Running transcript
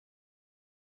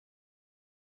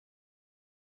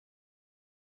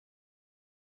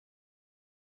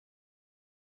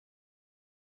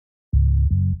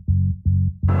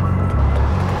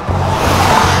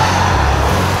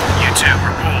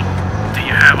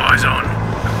eyes on?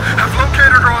 I've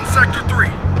located her on Sector 3.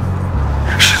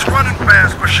 She's running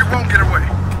fast, but she won't get away.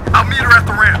 I'll meet her at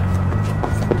the ramp.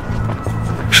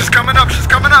 She's coming up, she's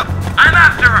coming up! I'm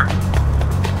after her!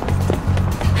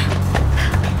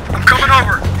 I'm coming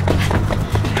over!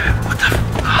 What the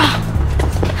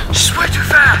She's way too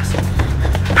fast!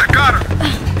 I got her!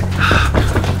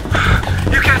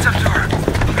 You can't up to her!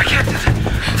 I can't do that!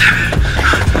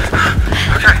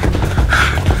 Okay.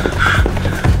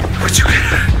 But you get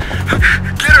her!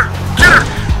 Get her! Get her!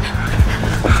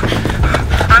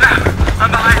 I'm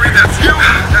behind you! That's you!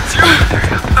 That's you! There you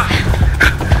go.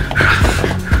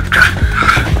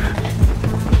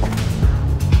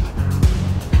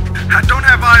 I don't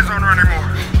have eyes on her anymore.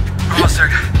 Almost there.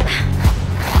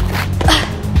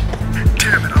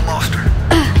 Damn it, I lost her.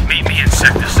 Meet me in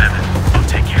Sector 7. I'll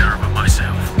take care of her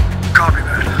myself. Copy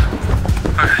that.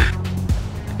 Okay.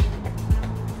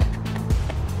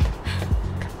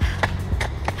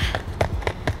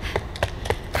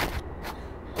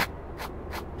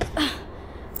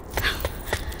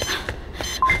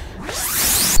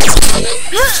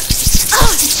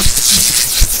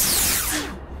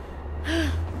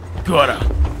 Got her.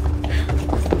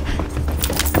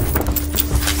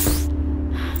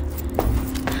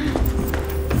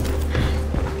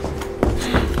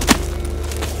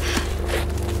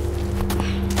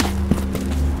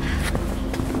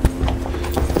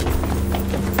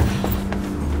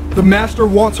 The Master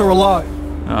wants her alive.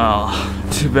 Oh,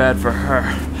 too bad for her.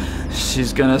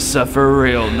 She's gonna suffer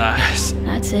real nice.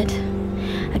 That's it.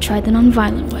 I tried the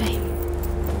non-violent way.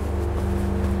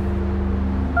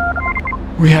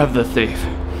 We have the thief.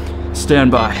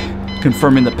 Stand by.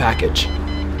 Confirming the package.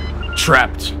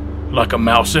 Trapped, like a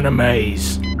mouse in a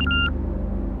maze.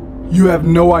 You have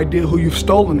no idea who you've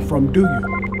stolen from, do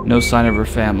you? No sign of her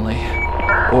family.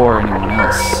 Or anyone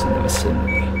else in the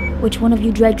vicinity. Which one of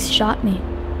you dregs shot me?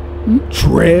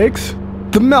 Dregs?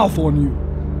 The mouth on you.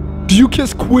 Do you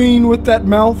kiss Queen with that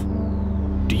mouth?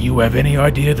 Do you have any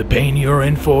idea the pain you're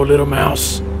in for, little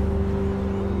mouse?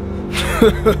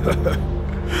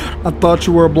 I thought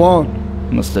you were a blonde.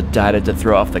 Must have died it to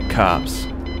throw off the cops.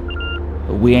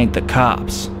 But we ain't the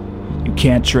cops. You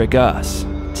can't trick us.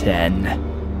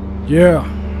 10. Yeah,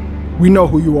 we know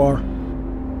who you are.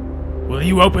 Will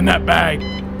you open that bag?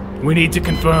 We need to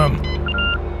confirm.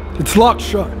 It's locked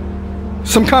shut.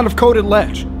 Some kind of coded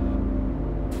latch.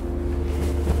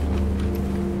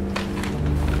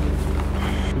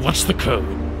 What's the code?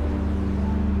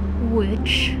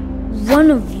 Which one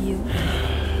of you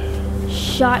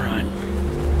shot me?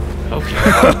 Okay.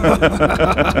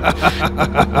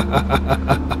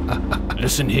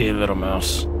 Listen here, little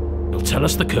mouse. You'll tell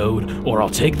us the code, or I'll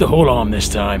take the whole arm this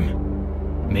time.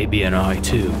 Maybe an eye,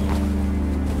 too.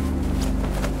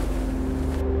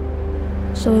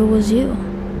 So it was you.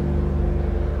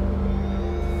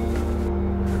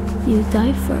 You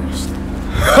die first.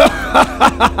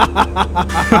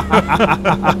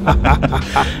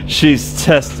 She's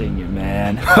testing you,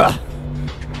 man.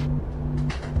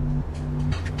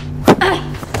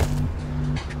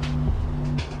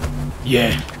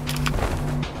 Yeah.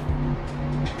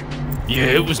 Yeah,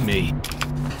 it was me.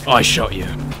 I shot you.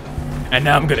 And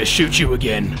now I'm gonna shoot you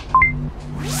again.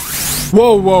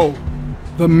 Whoa, whoa.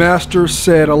 The Master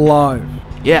said alive.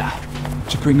 Yeah,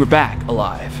 to bring her back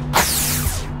alive.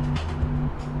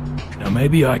 Now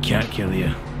maybe I can't kill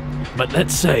you. But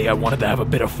let's say I wanted to have a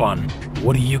bit of fun.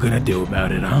 What are you gonna do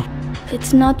about it, huh?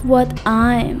 It's not what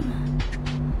I'm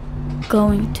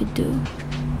going to do.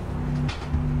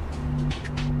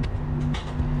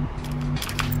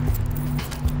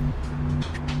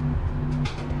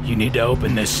 You need to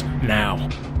open this now.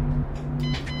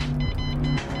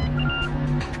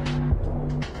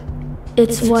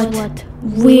 It's what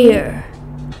we're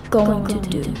going to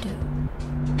do.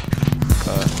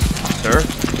 Sir?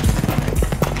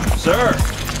 Sir!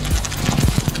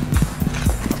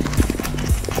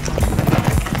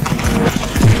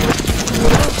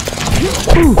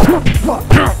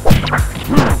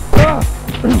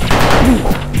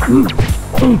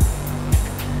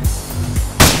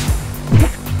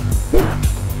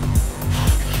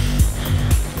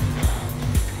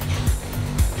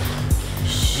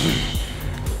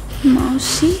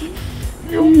 Mousy?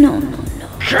 No, no, no.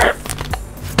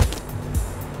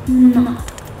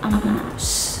 Not a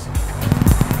mouse.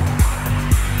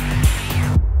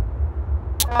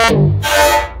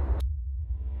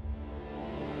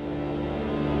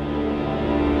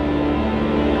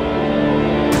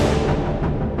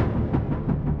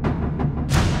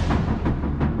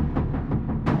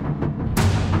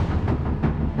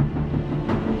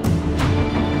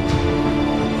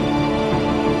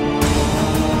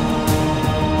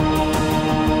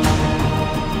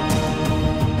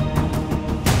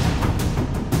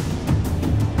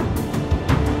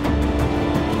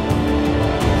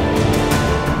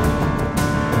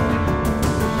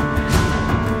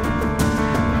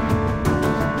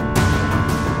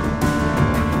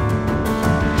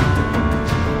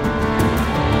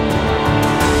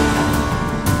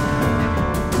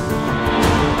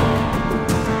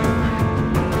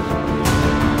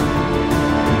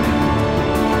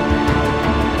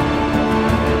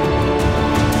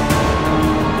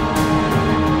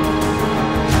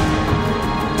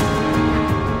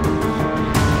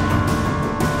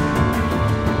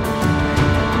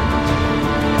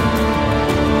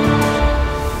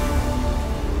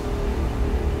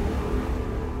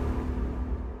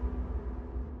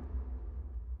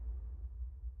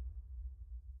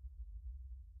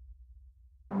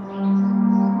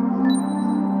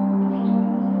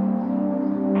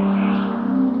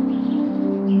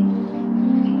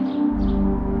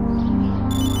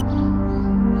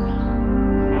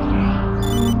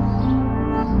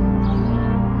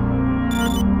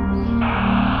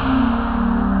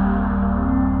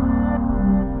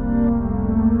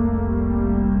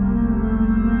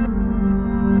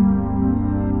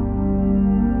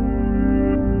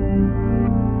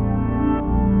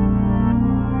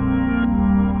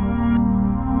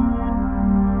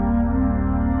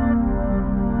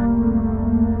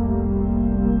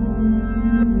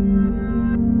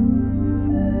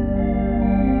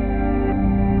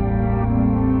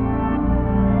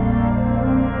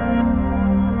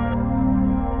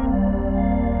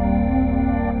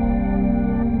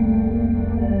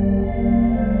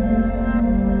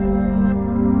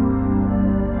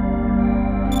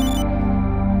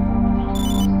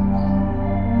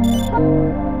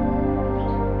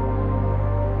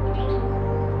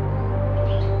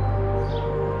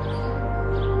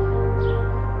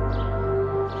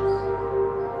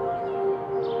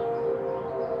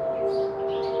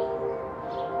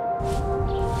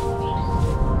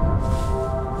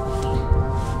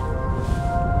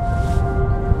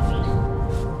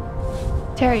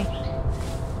 Terry.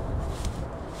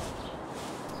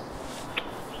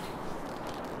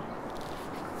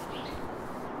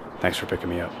 Thanks for picking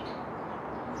me up.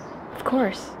 Of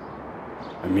course.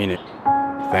 I mean it.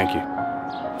 Thank you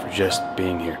for just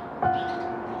being here.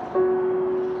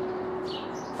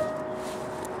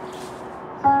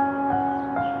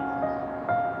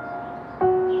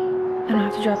 I don't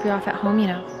have to drop you off at home, you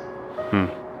know.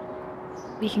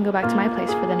 We can go back to my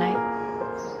place for the night.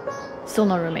 Still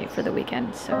no roommate for the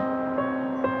weekend, so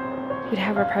we'd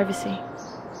have our privacy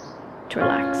to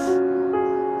relax,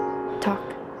 talk.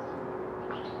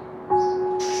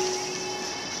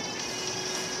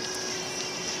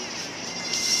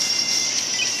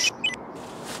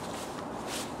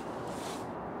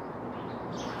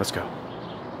 Let's go.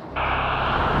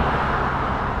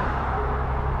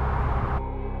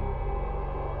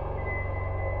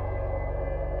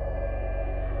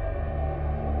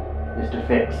 Mr.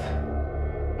 Fix,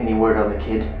 any word on the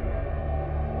kid?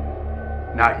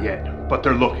 Not yet, but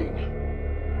they're looking.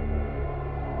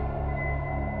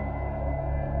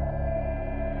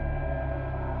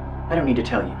 I don't need to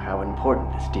tell you how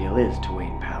important this deal is to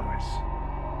Wayne Powers.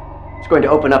 It's going to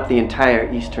open up the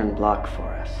entire Eastern Bloc for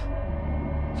us.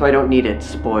 So I don't need it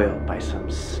spoiled by some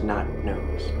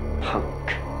snot-nosed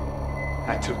punk.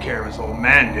 I took care of his old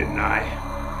man, didn't I?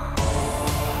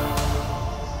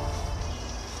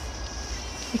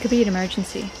 It could be an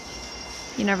emergency.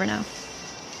 You never know.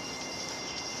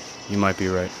 You might be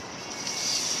right.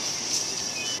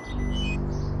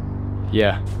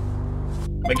 Yeah.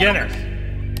 McGinnis!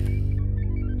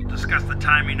 We'll discuss the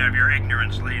timing of your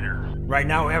ignorance later. Right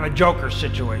now we have a Jokerz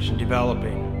situation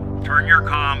developing. Turn your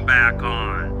comm back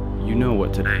on. You know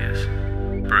what today is.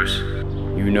 Bruce.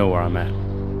 You know where I'm at.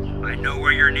 I know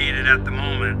where you're needed at the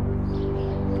moment.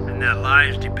 And that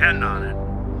lives depend on it.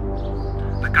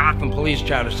 The Gotham police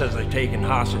chatter says they've taken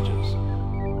hostages.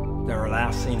 They were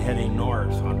last seen heading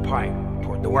north on Pike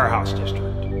toward the warehouse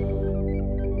district.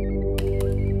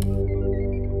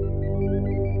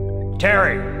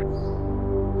 Terry!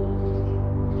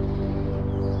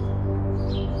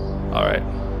 All right.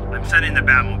 I'm sending the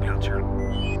Batmobile, Joe.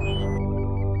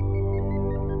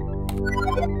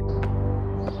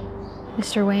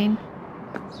 Mr. Wayne?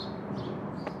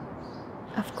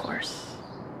 Of course.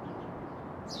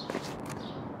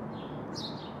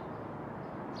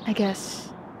 I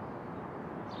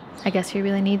guess he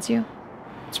really needs you.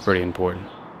 It's pretty important.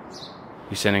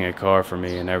 He's sending a car for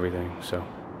me and everything, so.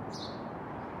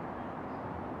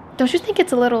 Don't you think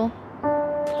it's a little...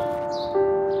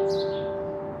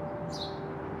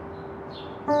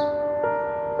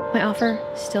 My offer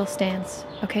still stands,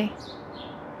 okay?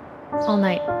 All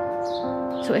night.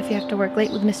 So if you have to work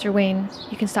late with Mr. Wayne,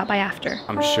 you can stop by after.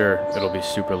 I'm sure it'll be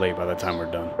super late by the time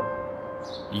we're done.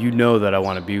 You know that I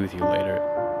want to be with you later.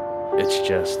 It's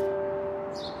just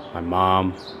my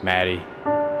mom, Maddie,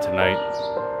 tonight.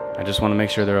 I just want to make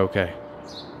sure they're okay.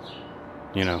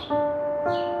 You know,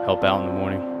 help out in the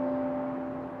morning.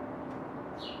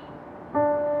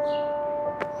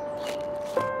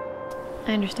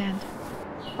 I understand.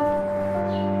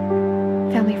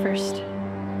 Family first.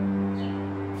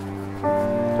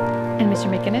 And Mr.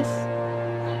 McGinnis?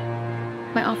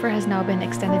 My offer has now been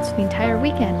extended to the entire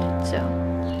weekend, so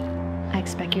I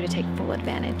expect you to take full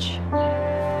advantage.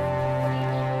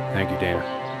 Thank you, Dana.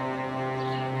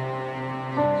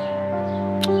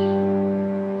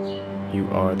 You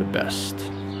are the best.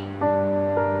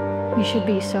 You should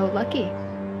be so lucky.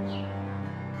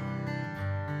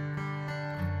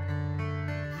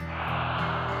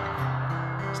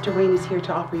 Mr. Wayne is here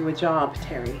to offer you a job,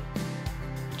 Terry.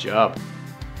 Job?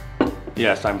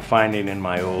 Yes, I'm finding in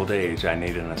my old age I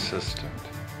need an assistant.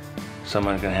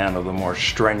 Someone who can handle the more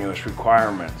strenuous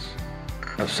requirements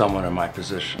of someone in my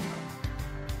position.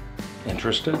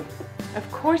 Interested?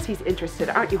 Of course he's interested,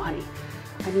 aren't you, honey?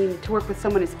 I mean, to work with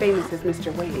someone as famous as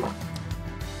Mr. Wayne.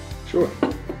 Sure,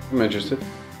 I'm interested.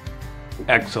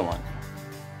 Excellent.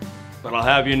 But I'll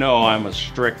have you know I'm a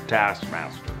strict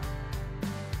taskmaster.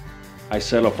 I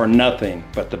settle for nothing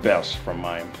but the best from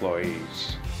my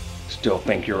employees. Still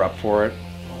think you're up for it?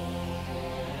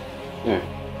 Yeah,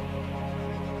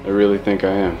 I really think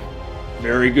I am.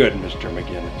 Very good, Mr.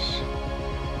 McGinnis.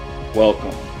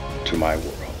 Welcome to my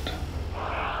world.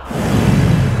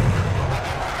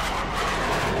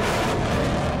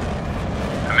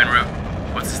 I'm en route.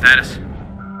 What's the status?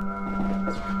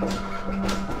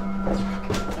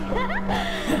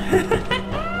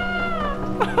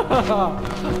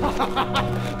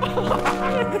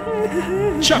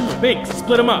 Chuck, Vick,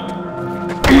 split them up.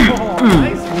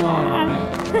 Nice one.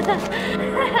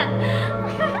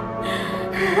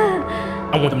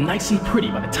 I want them nice and pretty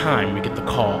by the time we get the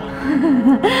call.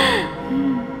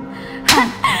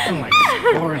 Nothing like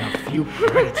scoring a few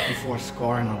credits before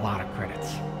scoring a lot of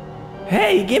credits.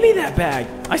 Hey, give me that bag.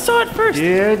 I saw it first.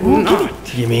 Did not.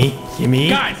 Gimme.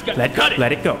 Guys, cut it.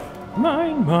 Let it go.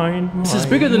 Mine. This is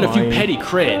bigger than a few petty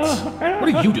creds.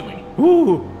 What are you doing?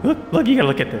 Ooh, look, you gotta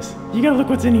look at this. You gotta look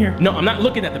what's in here. No, I'm not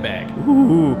looking at the bag.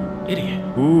 Ooh. Idiot.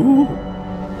 Ooh.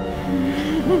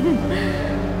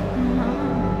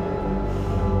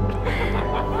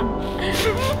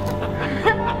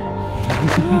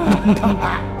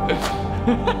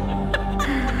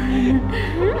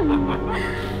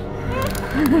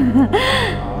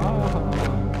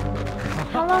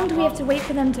 How long do we have to wait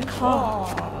for them to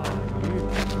call?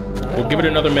 We'll give it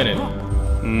another minute.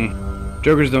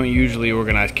 Jokerz don't usually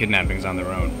organize kidnappings on their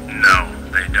own. No,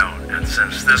 they don't. And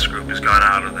since this group has got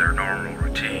out of their normal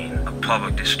routine of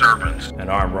public disturbance and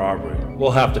armed robbery,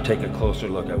 we'll have to take a closer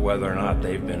look at whether or not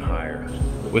they've been hired.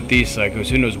 With these psychos,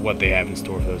 who knows what they have in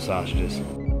store for those hostages?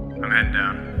 I'm heading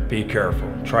down. Be careful.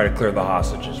 Try to clear the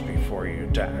hostages before you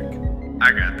attack.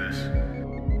 I got this.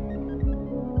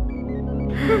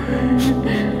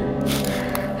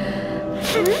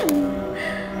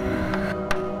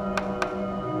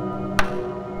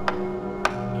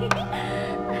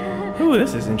 Ooh,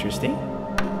 this is interesting.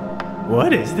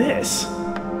 What is this?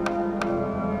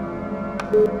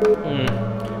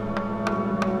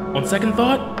 On second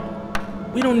thought,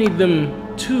 we don't need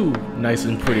them too nice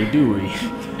and pretty, do we?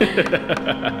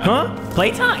 Huh?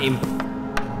 Playtime.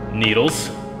 Needles.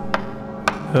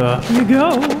 Up you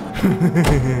go.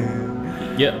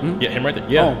 Yeah, him right there.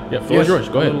 Yeah, floor is yours.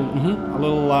 Go ahead. A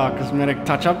little cosmetic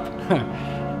touch-up.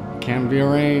 Can be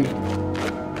arranged.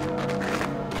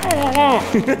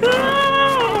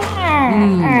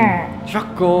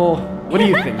 Chuckle. What do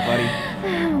you think, buddy?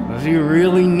 Does he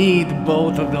really need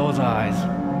both of those eyes?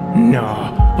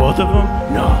 No. Both of them?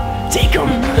 No. Take them.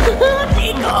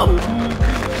 Take them.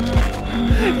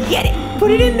 Get it.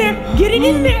 Put it in there. Get it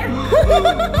in there.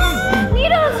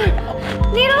 Needles!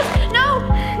 Needles! No!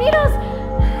 Needles!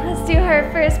 Let's do her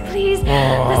first, please.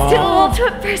 Let's do a little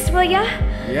twip first, will ya?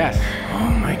 Yes.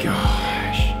 Oh my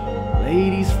gosh.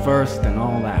 Ladies first and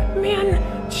all that. Man,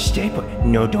 just stay put.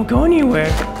 No, don't go anywhere.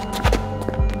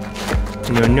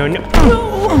 No.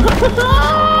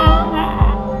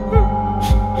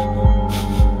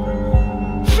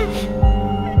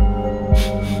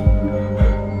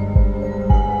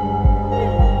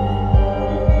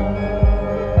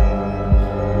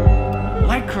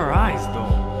 Like her eyes,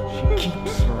 though. She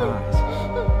keeps her eyes.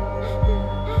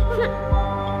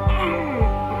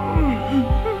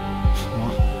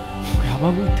 How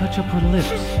about we touch up her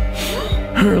lips?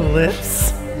 Her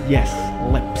lips? Yes,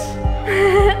 lips.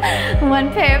 One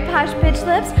pair of posh bitch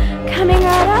lips coming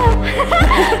right up.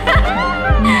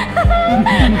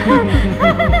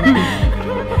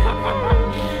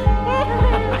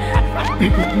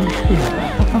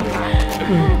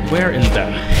 Where in the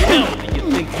hell do you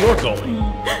think you're going?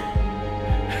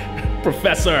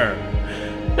 Professor,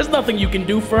 there's nothing you can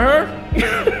do for her.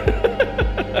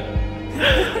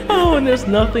 Oh, and there's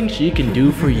nothing she can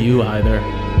do for you either.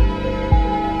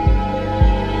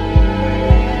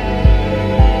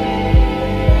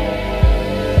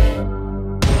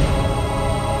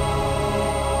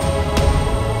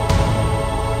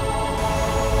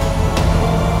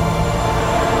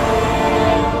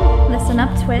 Listen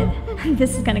up, Twit.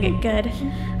 This is gonna get good.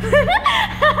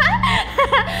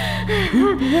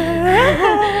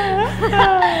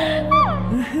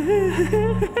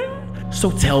 So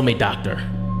tell me, Doctor,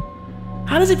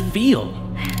 how does it feel?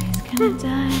 He's gonna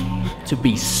die. To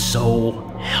be so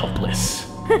helpless.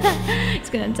 He's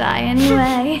gonna die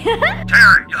anyway.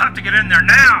 Terry, you'll have to get in there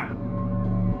now!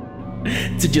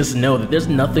 To just know that there's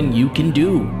nothing you can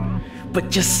do, but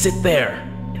just sit there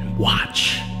and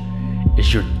watch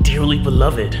as your dearly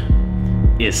beloved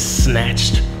is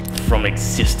snatched from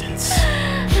existence.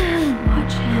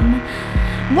 Watch him.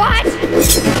 What?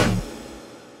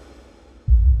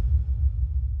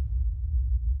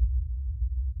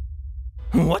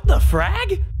 What the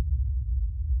frag?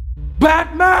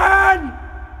 Batman!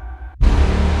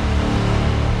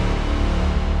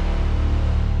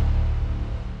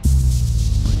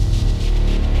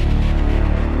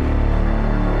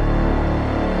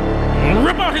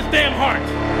 Rip out his damn heart!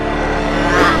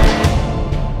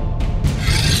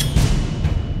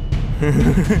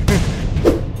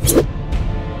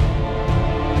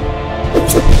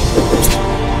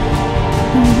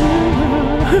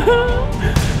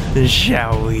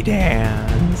 Shall we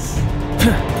dance?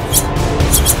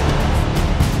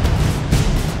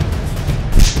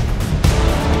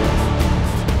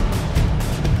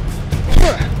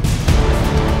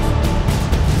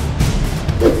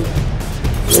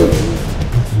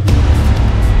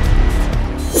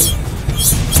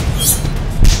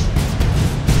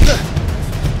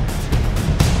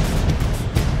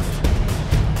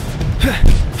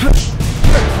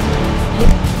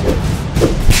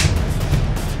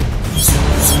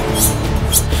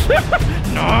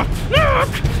 Knock, knock!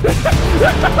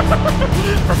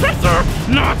 Professor!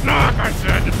 Knock, knock, I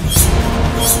said!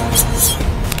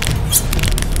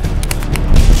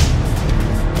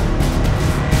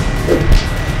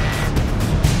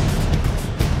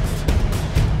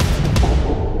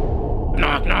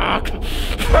 Knock, knock!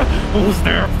 Who's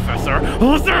there, Professor?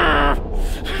 Who's there?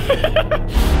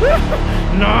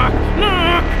 Knock,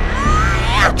 knock!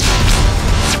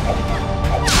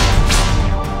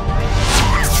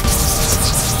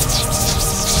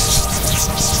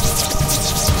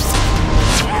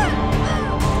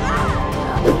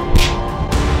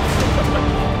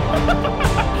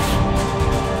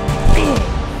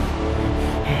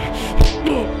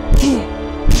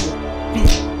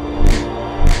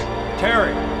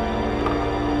 Terry!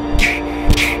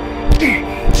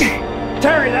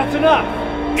 Terry, that's enough!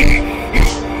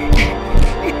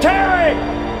 Terry!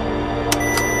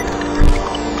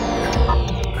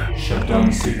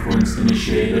 Shutdown sequence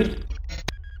initiated.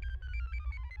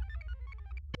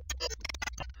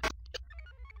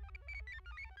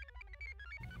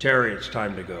 Terry, it's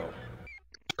time to go.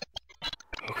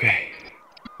 Okay.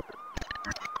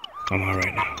 I'm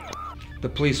alright now. The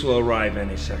police will arrive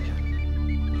any second.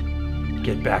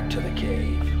 Get back to the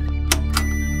cave.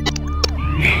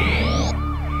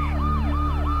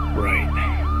 Right.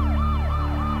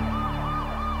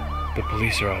 The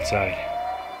police are outside.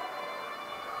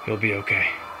 You'll be okay.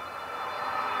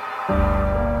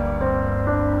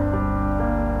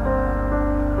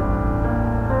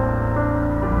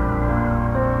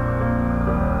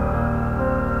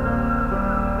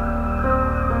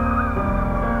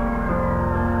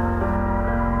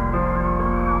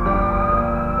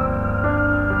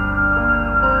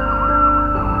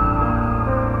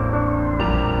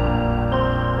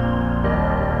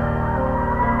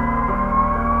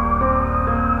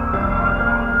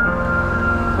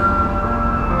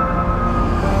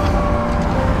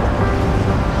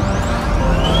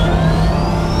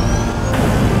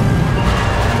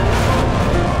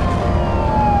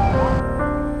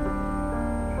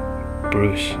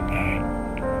 Bruce,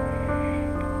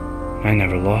 I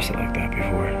never lost it like that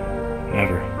before.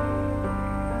 Never.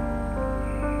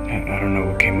 I don't know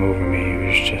what came over me. It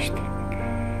was just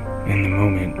in the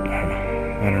moment.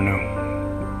 I don't know.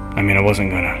 I mean, I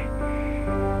wasn't gonna.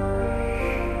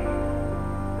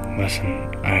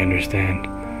 Listen, I understand.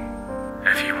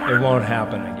 If you want. It won't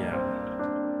happen again.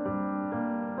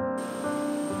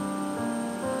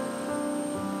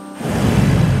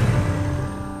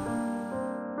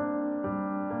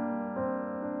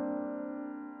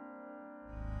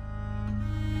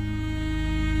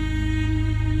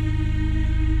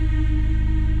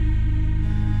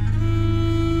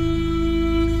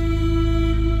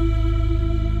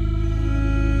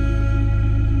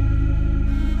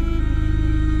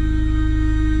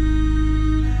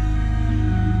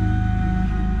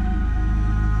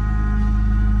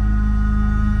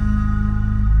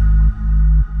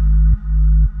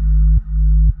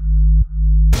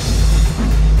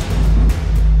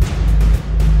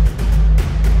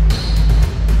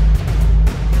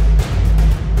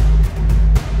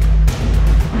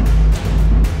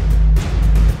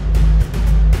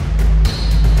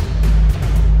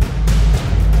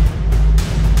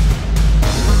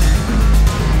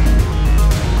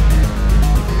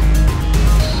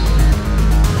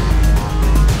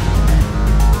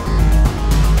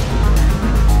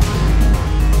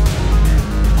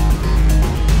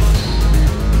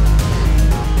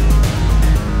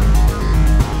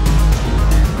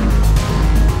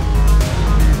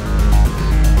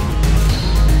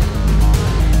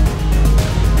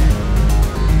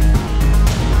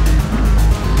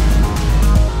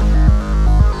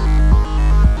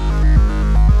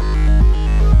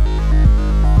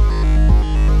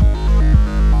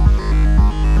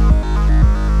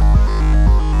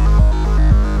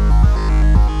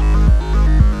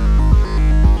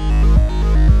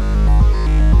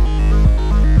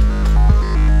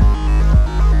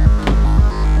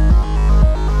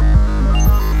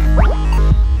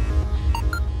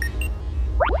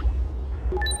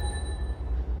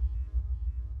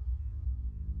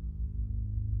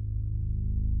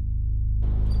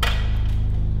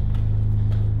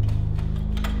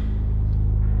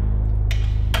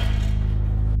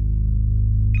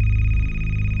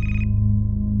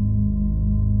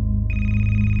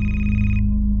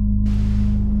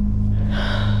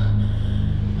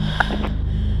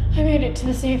 To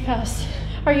the safe house.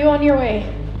 Are you on your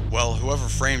way? Well, whoever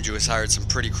framed you has hired some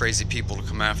pretty crazy people to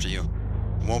come after you.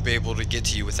 We won't be able to get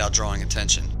to you without drawing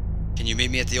attention. Can you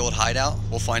meet me at the old hideout?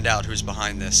 We'll find out who's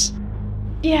behind this.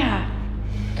 Yeah.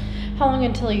 How long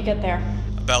until you get there?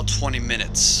 About 20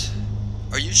 minutes.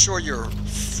 Are you sure your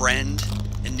friend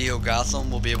in Neo Gotham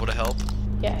will be able to help?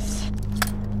 Yes.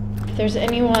 If there's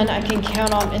anyone I can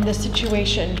count on in this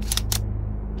situation,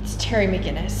 it's Terry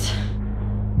McGinnis.